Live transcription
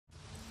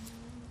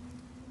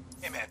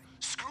Hey man,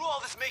 screw all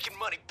this making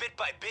money bit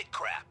by bit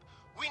crap.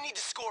 We need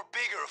to score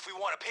bigger if we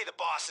want to pay the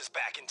bosses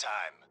back in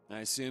time. I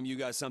assume you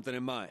got something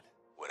in mind.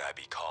 Would I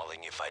be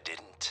calling if I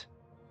didn't?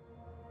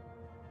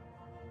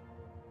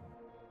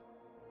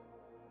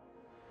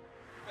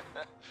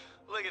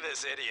 Look at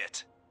this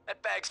idiot.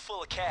 That bag's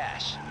full of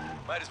cash.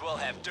 Might as well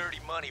have dirty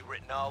money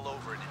written all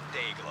over it in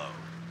Dayglow.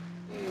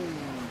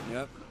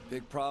 Yep,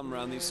 big problem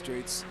around these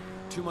streets.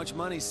 Too much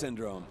money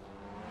syndrome.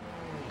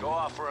 Go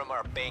offer him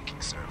our banking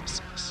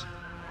services.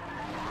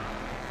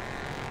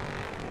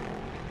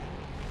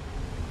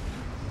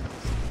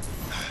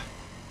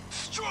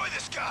 Destroy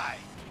this guy!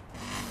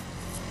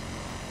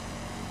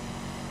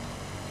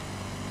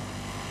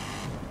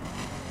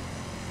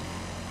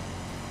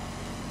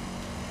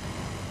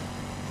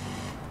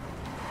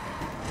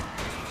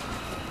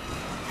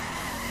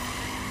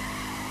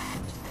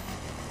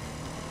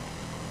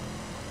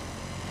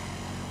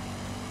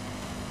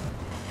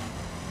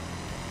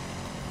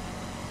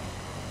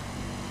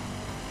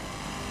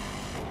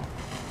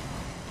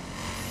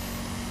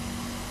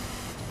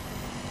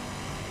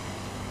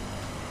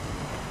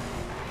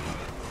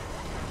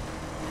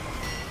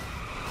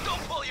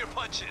 Pull your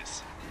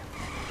punches!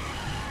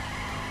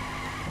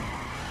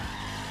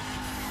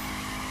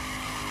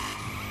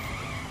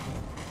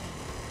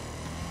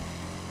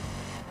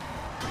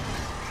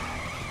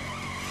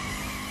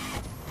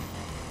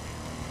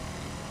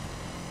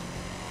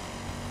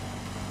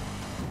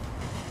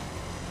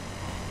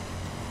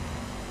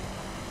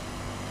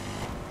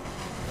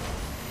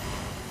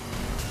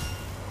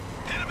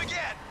 Hit him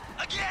again!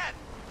 Again!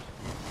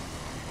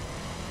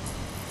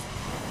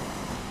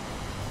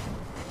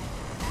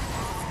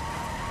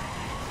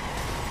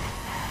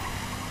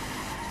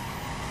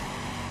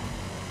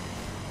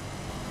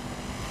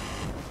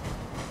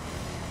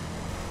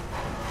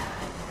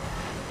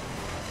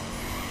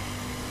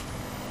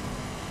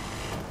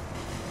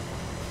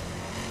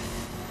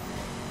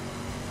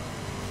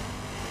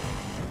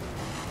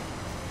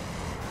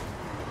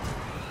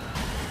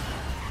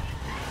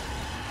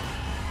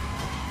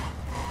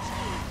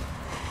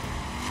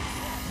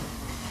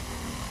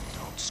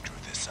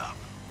 Up.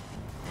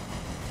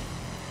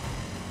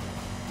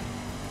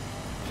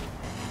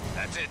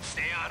 That's it,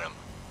 stay on him.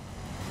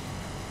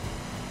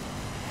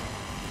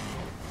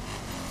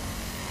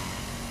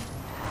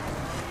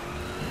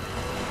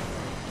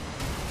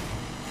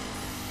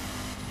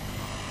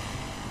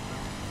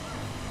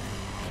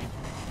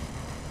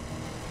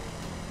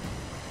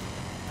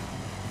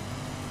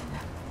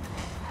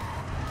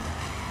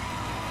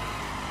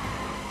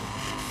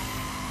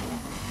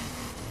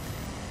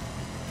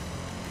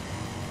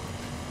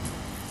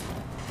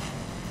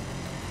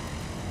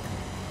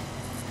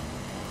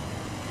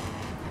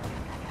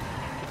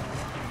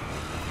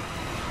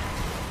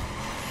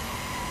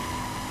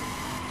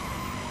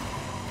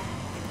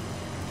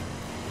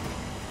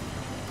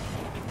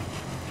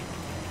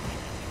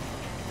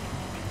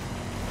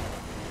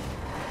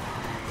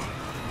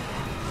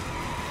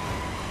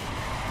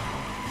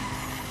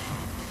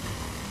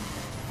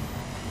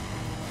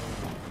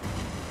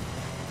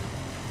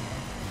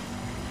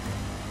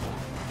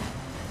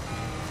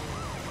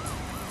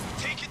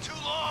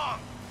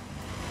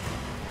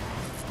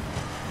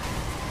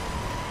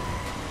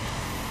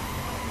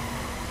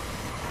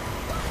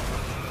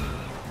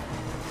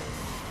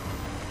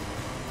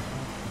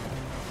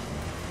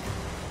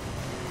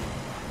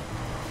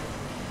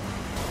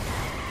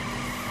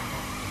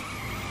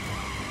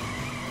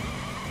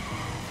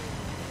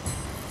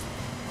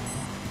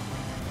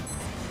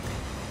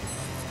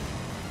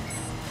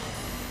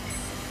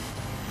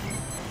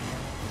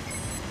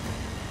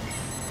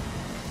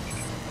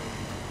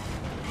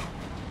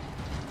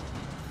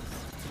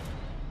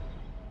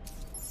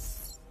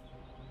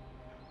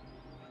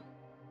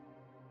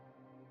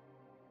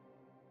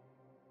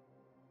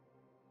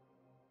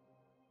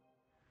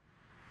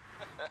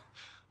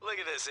 Look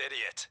at this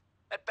idiot.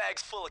 That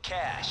bag's full of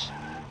cash.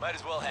 Might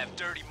as well have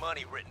dirty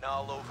money written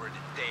all over it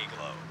in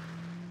Dayglow.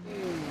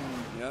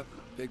 Yep,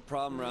 big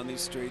problem around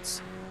these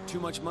streets. Too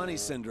much money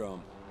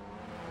syndrome.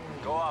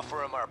 Go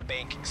offer him our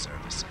banking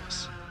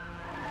services.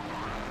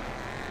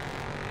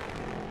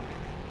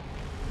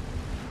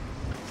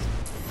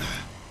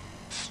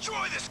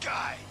 Destroy this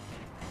guy!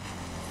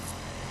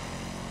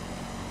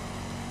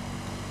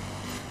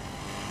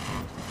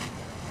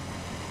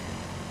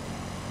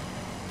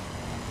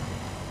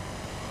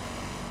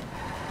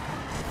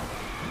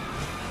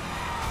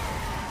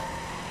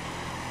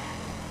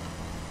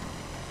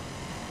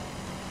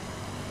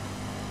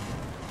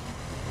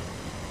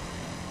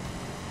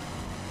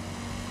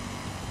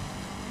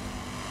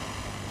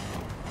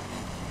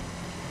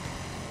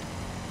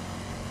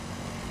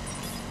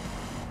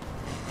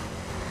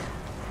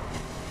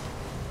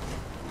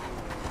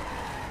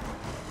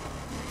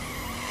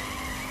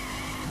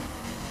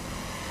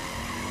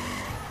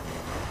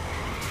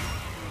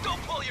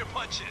 Your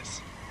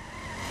punches.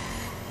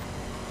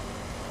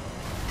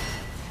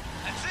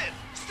 That's it.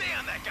 Stay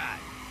on that guy.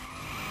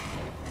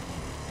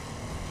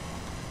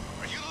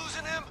 Are you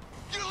losing him?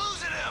 You're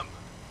losing him.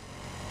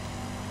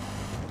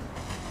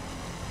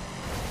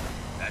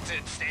 That's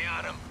it. Stay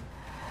on him.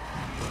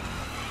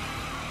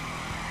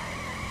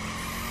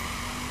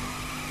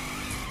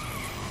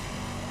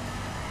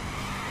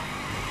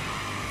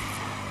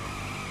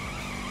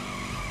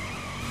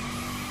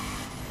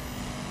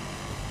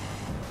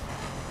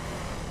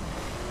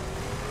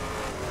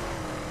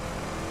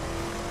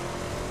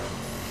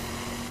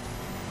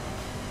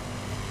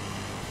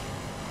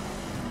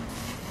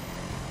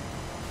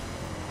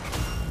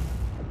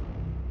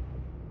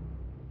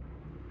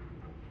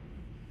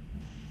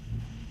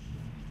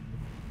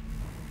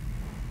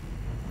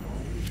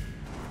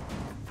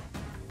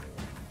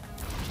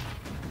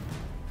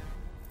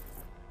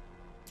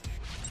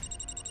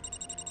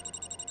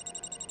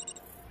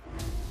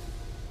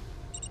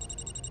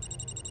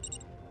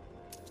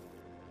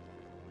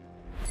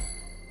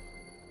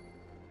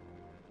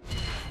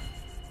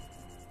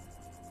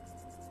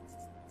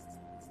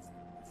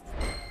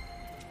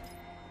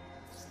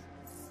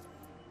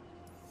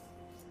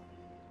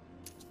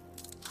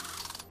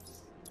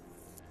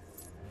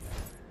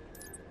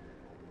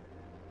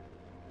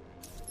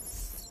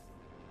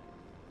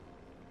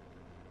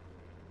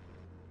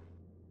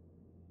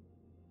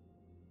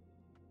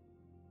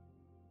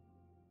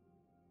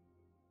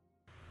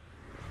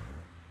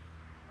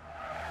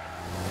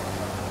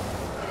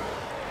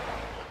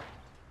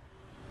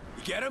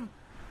 You get him?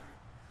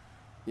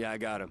 Yeah, I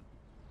got him.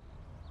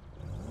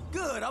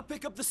 Good, I'll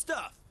pick up the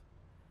stuff.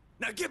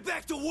 Now get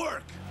back to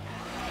work!